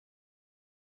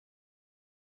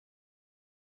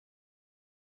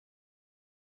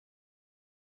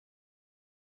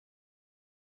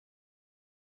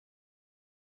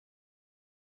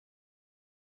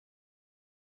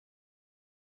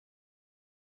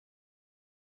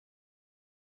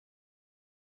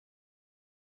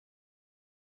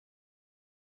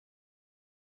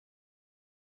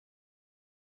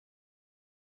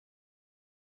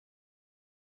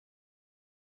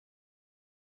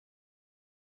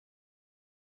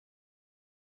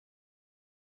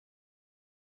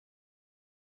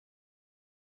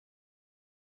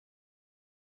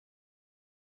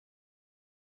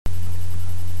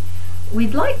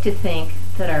We'd like to think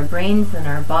that our brains and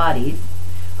our bodies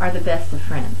are the best of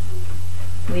friends.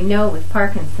 We know with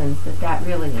Parkinson's that that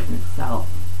really isn't so.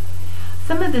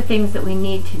 Some of the things that we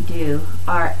need to do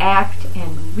are act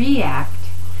and react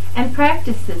and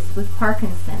practice this with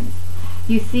Parkinson's.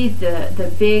 You see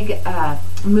the big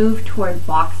move toward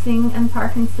boxing and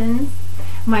Parkinson's.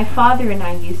 My father and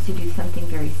I used to do something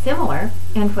very similar,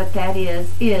 and what that is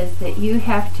that you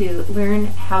have to learn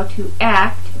how to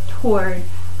act toward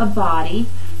a body,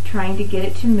 trying to get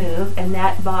it to move, and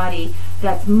that body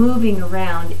that's moving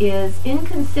around is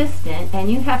inconsistent,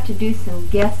 and you have to do some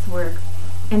guesswork,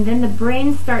 and then the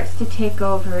brain starts to take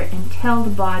over and tell the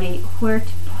body where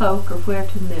to poke or where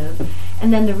to move,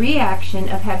 and then the reaction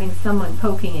of having someone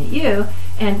poking at you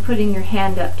and putting your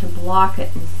hand up to block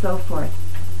it and so forth.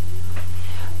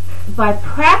 By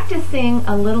practicing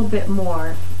a little bit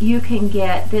more, you can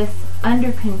get this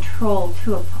under control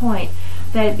to a point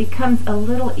that it becomes a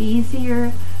little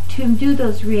easier to do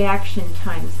those reaction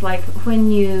times, like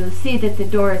when you see that the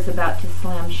door is about to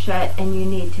slam shut and you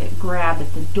need to grab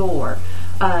at the door.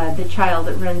 The child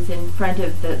that runs in front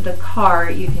of the car,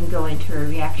 you can go into a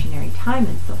reactionary time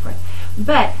and so forth.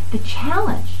 But the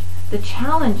challenge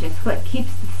is what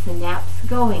keeps the synapse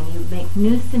going. You make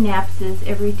new synapses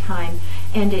every time,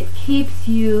 and it keeps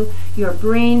your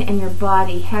brain and your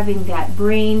body having that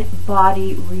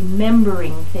brain-body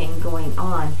remembering thing going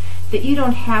on, that you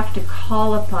don't have to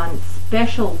call upon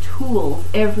special tools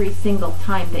every single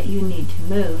time that you need to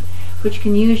move, which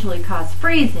can usually cause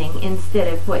freezing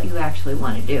instead of what you actually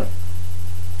want to do.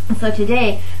 And so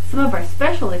today, some of our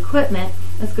special equipment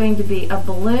is going to be a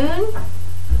balloon,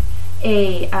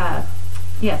 a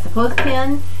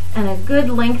clothespin, and a good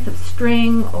length of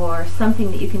string or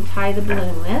something that you can tie the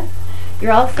balloon with.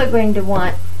 You're also going to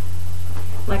want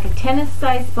like a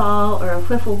tennis-sized ball or a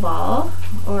wiffle ball,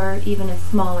 or even a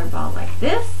smaller ball like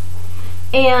this,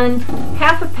 and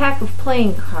half a pack of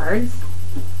playing cards,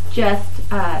 just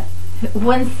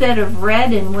one set of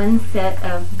red and one set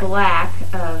of black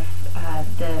of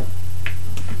the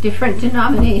different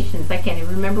denominations. I can't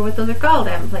even remember what those are called.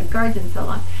 I haven't played cards in so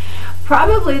long.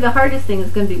 Probably the hardest thing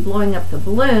is going to be blowing up the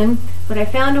balloon, but I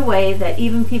found a way that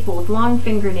even people with long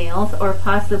fingernails or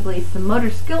possibly some motor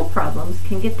skill problems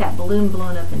can get that balloon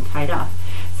blown up and tied off.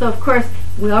 So of course,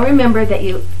 we all remember that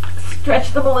you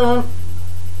stretch the balloon,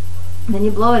 then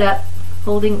you blow it up,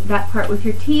 holding that part with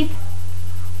your teeth.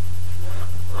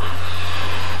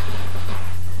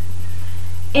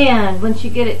 And once you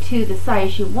get it to the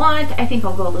size you want, I think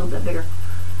I'll go a little bit bigger.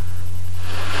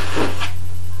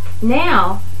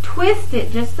 Now, twist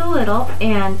it just a little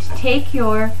and take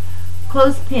your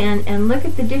clothespin and look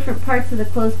at the different parts of the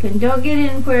clothespin. Don't get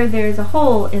in where there's a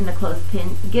hole in the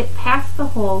clothespin. Get past the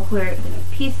hole where the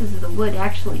pieces of the wood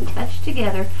actually touch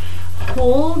together.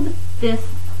 Hold this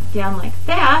down like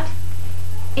that,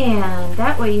 and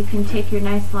that way you can take your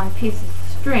nice long piece of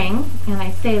string, and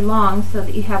I say long so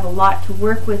that you have a lot to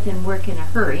work with and work in a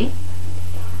hurry,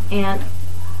 and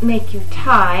make your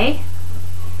tie.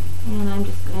 And I'm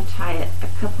just going to tie it a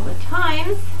couple of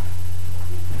times,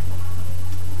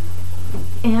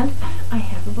 and I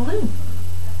have a balloon.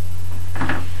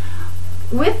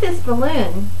 With this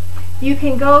balloon, you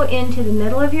can go into the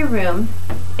middle of your room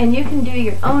and you can do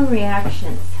your own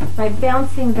reactions by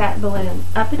bouncing that balloon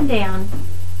up and down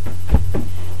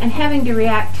and having to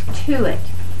react to it.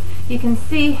 You can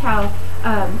see how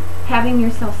having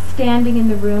yourself standing in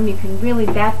the room, you can really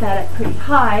bat that up pretty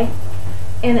high,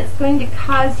 and it's going to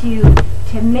cause you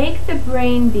to make the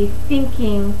brain be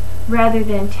thinking rather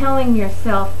than telling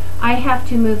yourself, I have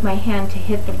to move my hand to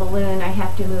hit the balloon, I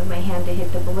have to move my hand to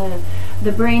hit the balloon.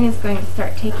 The brain is going to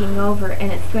start taking over,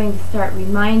 and it's going to start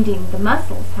reminding the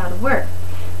muscles how to work.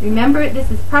 Remember, this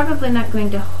is probably not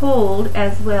going to hold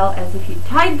as well as if you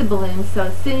tied the balloon, so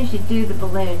as soon as you do the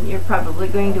balloon, you're probably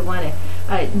going to want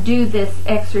to do this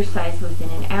exercise within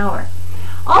an hour.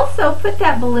 Also, put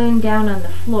that balloon down on the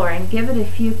floor and give it a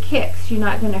few kicks. You're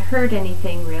not going to hurt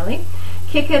anything really.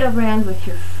 Kick it around with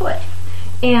your foot.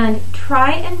 And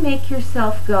try and make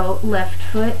yourself go left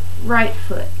foot, right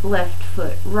foot, left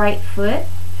foot, right foot.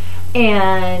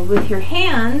 And with your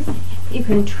hands, you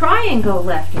can try and go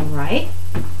left and right.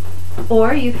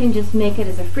 Or you can just make it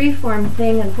as a free-form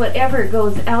thing, and whatever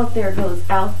goes out there goes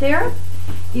out there.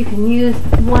 You can use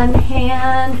one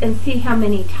hand and see how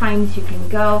many times you can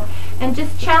go, and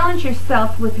just challenge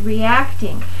yourself with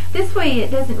reacting. This way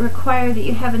it doesn't require that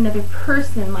you have another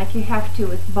person like you have to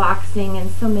with boxing and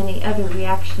so many other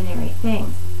reactionary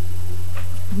things.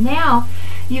 Now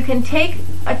you can take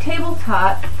a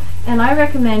tabletop, and I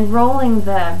recommend rolling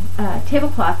the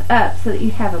tablecloth up so that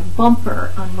you have a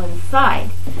bumper on one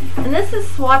side. And this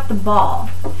is swat the ball.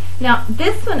 Now,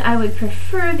 this one I would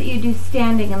prefer that you do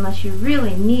standing unless you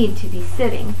really need to be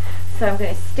sitting. So I'm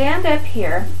going to stand up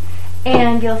here,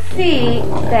 and you'll see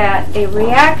that a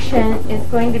reaction is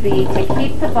going to be to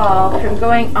keep the ball from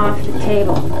going off the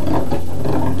table.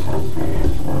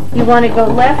 You want to go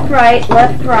left,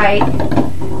 right,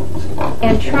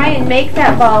 and try and make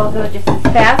that ball go just as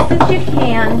fast as you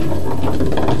can,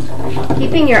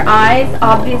 keeping your eyes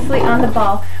obviously on the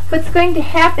ball. What's going to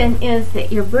happen is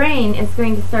that your brain is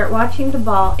going to start watching the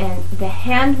ball, and the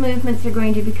hand movements are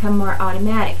going to become more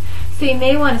automatic. So you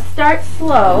may want to start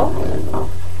slow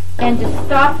and just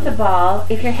stop the ball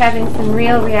if you're having some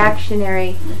real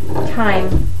reactionary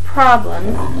time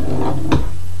problems,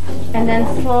 and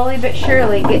then slowly but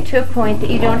surely get to a point that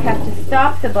you don't have to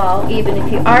stop the ball even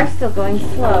if you are still going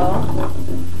slow.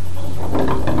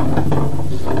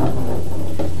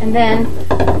 And then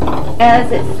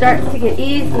as it starts to get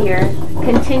easier,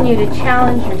 continue to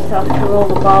challenge yourself to roll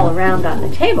the ball around on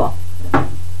the table.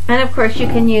 And of course you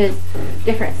can use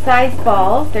different size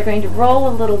balls. They're going to roll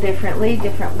a little differently.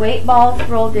 Different weight balls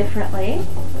roll differently.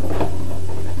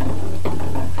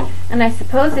 And I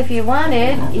suppose if you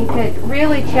wanted, you could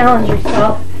really challenge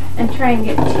yourself and try and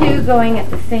get two going at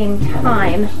the same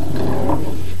time.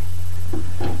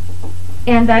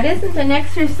 And that isn't an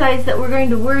exercise that we're going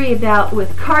to worry about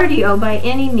with cardio by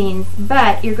any means,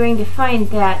 but you're going to find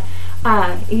that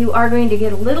you are going to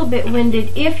get a little bit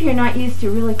winded if you're not used to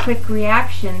really quick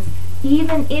reactions,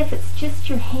 even if it's just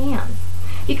your hands.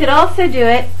 You could also do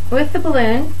it with the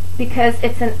balloon because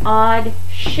it's an odd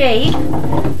shape,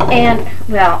 and,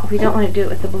 well, we don't want to do it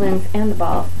with the balloons and the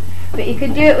balls, but you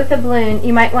could do it with the balloon.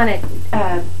 You might want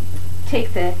to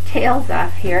take the tails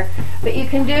off here, but you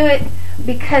can do it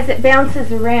because it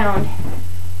bounces around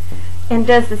and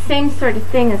does the same sort of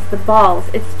thing as the balls.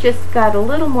 It's just got a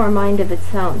little more mind of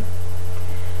its own.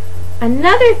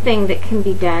 Another thing that can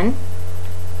be done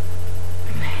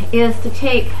is to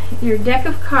take your deck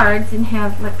of cards and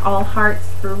have like all hearts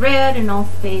for red and all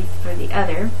spades for the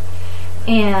other,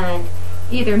 and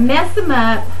either mess them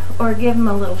up or give them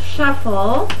a little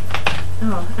shuffle.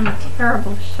 Oh, I'm a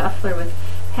terrible shuffler with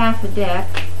half a deck.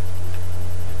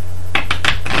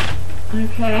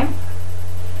 Okay,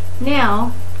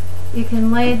 now you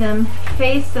can lay them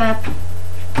face up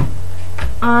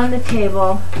on the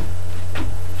table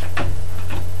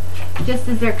just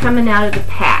as they're coming out of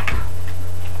the pack.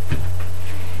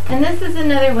 And this is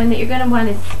another one that you're going to want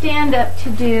to stand up to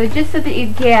do just so that you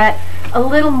get a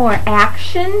little more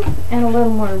action and a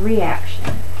little more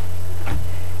reaction.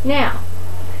 Now,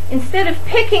 instead of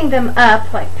picking them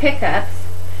up like pickups,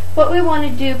 what we want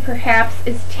to do perhaps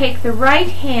is take the right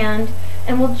hand,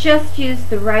 and we'll just use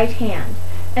the right hand.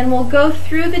 And we'll go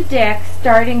through the deck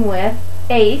starting with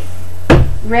ace,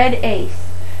 red ace.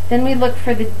 Then we look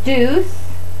for the deuce,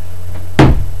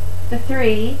 the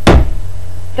 3,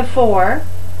 the 4,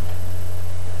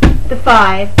 the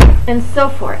 5, and so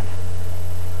forth.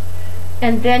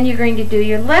 And then you're going to do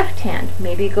your left hand.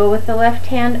 Maybe go with the left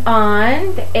hand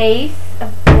on the ace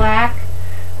of black,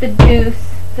 the deuce,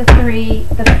 the 3,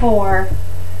 the 4,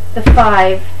 the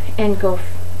 5, and go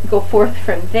forth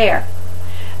from there.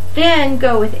 Then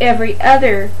go with every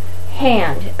other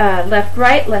hand, left,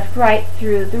 right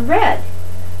through the red.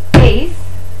 Ace,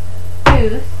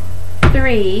 deuce,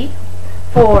 3,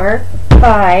 4,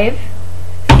 5,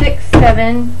 6,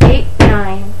 7, 8,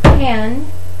 9,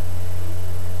 10,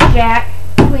 jack,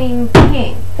 queen,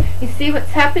 king. You see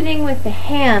what's happening with the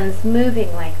hands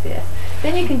moving like this.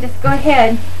 Then you can just go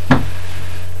ahead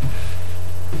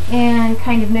and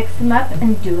kind of mix them up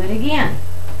and do it again.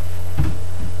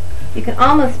 You can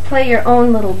almost play your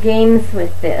own little games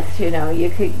with this. You know, you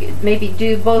could maybe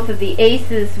do both of the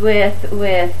aces with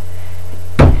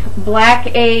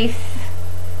black ace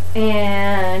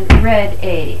and red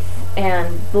ace,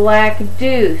 and black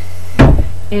deuce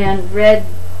and red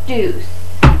deuce,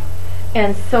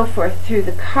 and so forth through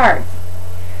the cards.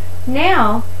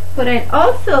 Now, what I'd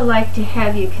also like to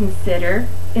have you consider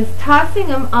is tossing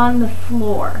them on the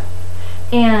floor.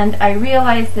 And I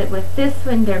realize that with this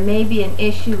one there may be an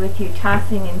issue with you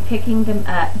tossing and picking them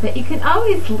up, but you can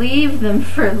always leave them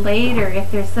for later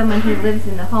if there's someone who lives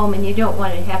in the home and you don't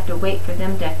want to have to wait for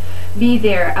them to be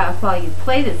there while you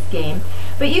play this game.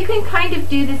 But you can kind of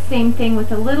do the same thing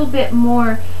with a little bit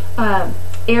more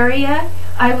area.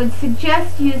 I would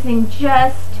suggest using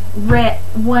just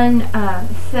one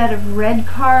set of red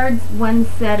cards, one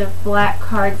set of black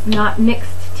cards, not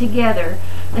mixed together,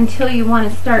 until you want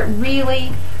to start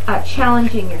really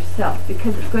challenging yourself,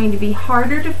 because it's going to be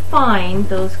harder to find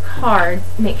those cards.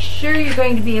 Make sure you're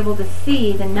going to be able to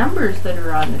see the numbers that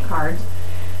are on the cards.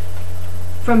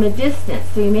 from a distance.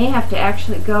 So you may have to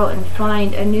actually go and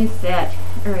find a new set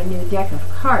or a new deck of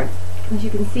cards. As you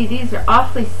can see, these are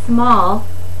awfully small,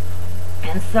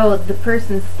 and so the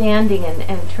person standing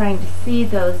and trying to see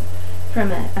those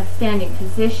from a standing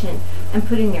position and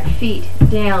putting their feet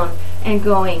down and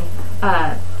going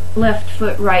left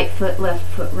foot, right foot, left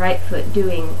foot, right foot,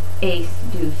 doing ace,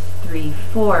 deuce, 3,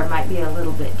 4 might be a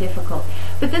little bit difficult.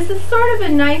 But this is sort of a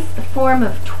nice form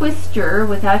of twister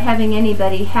without having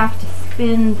anybody have to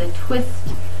spin the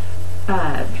twist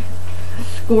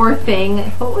score thing.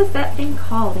 What was that thing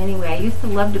called anyway? I used to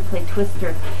love to play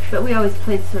Twister, but we always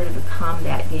played sort of a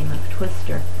combat game of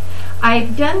Twister.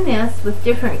 I've done this with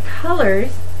different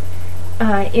colors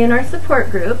in our support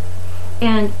group,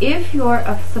 and if you're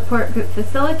a support group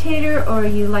facilitator or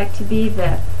you like to be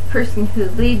the person who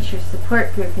leads your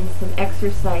support group in some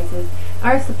exercises,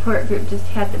 our support group just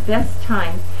had the best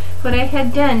time. What I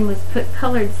had done was put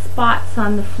colored spots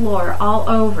on the floor all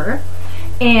over,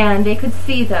 and they could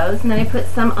see those, and then I put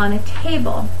some on a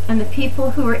table, and the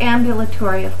people who were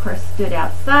ambulatory of course stood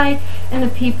outside, and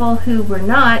the people who were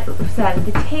not sat at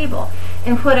the table.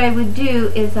 And what I would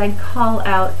do is I'd call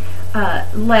out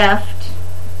left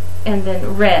and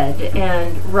then red,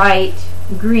 and right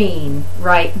green,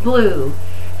 right blue,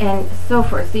 and so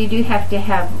forth. So you do have to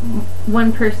have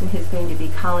one person who's going to be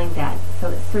calling that.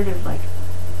 So it's sort of like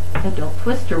adult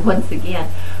Twister once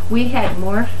again. We had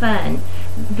more fun.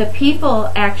 The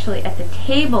people actually at the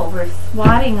table were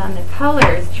swatting on the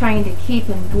colors, trying to keep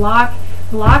and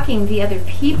blocking the other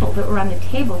people that were on the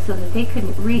table so that they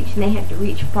couldn't reach, and they had to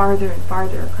reach farther and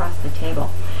farther across the table.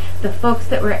 The folks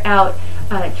that were out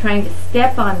trying to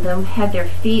step on them had their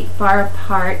feet far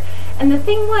apart, and the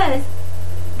thing was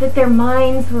that their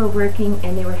minds were working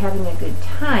and they were having a good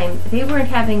time. They weren't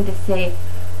having to say,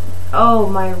 oh,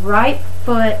 my right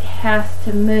foot has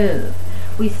to move.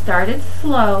 We started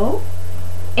slow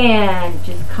and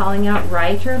just calling out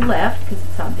right or left, because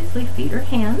it's obviously feet or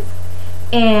hands,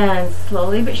 and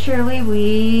slowly but surely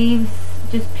we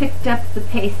just picked up the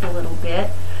pace a little bit,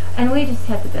 and we just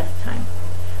had the best time.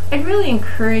 I'd really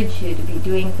encourage you to be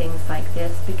doing things like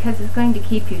this because it's going to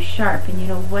keep you sharp. And you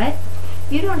know what?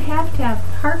 You don't have to have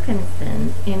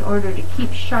Parkinson's in order to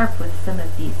keep sharp with some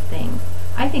of these things.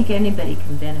 I think anybody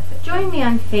can benefit. Join me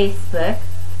on Facebook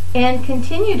and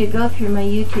continue to go through my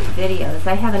YouTube videos.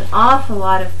 I have an awful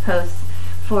lot of posts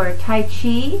for Tai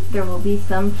Chi. There will be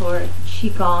some for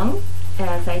Qigong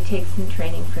as I take some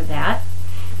training for that.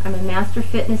 I'm a master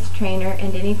fitness trainer,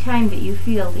 and anytime that you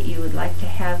feel that you would like to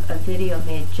have a video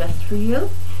made just for you,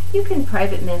 you can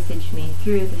private message me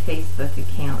through the Facebook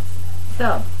accounts.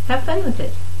 So, have fun with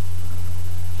it.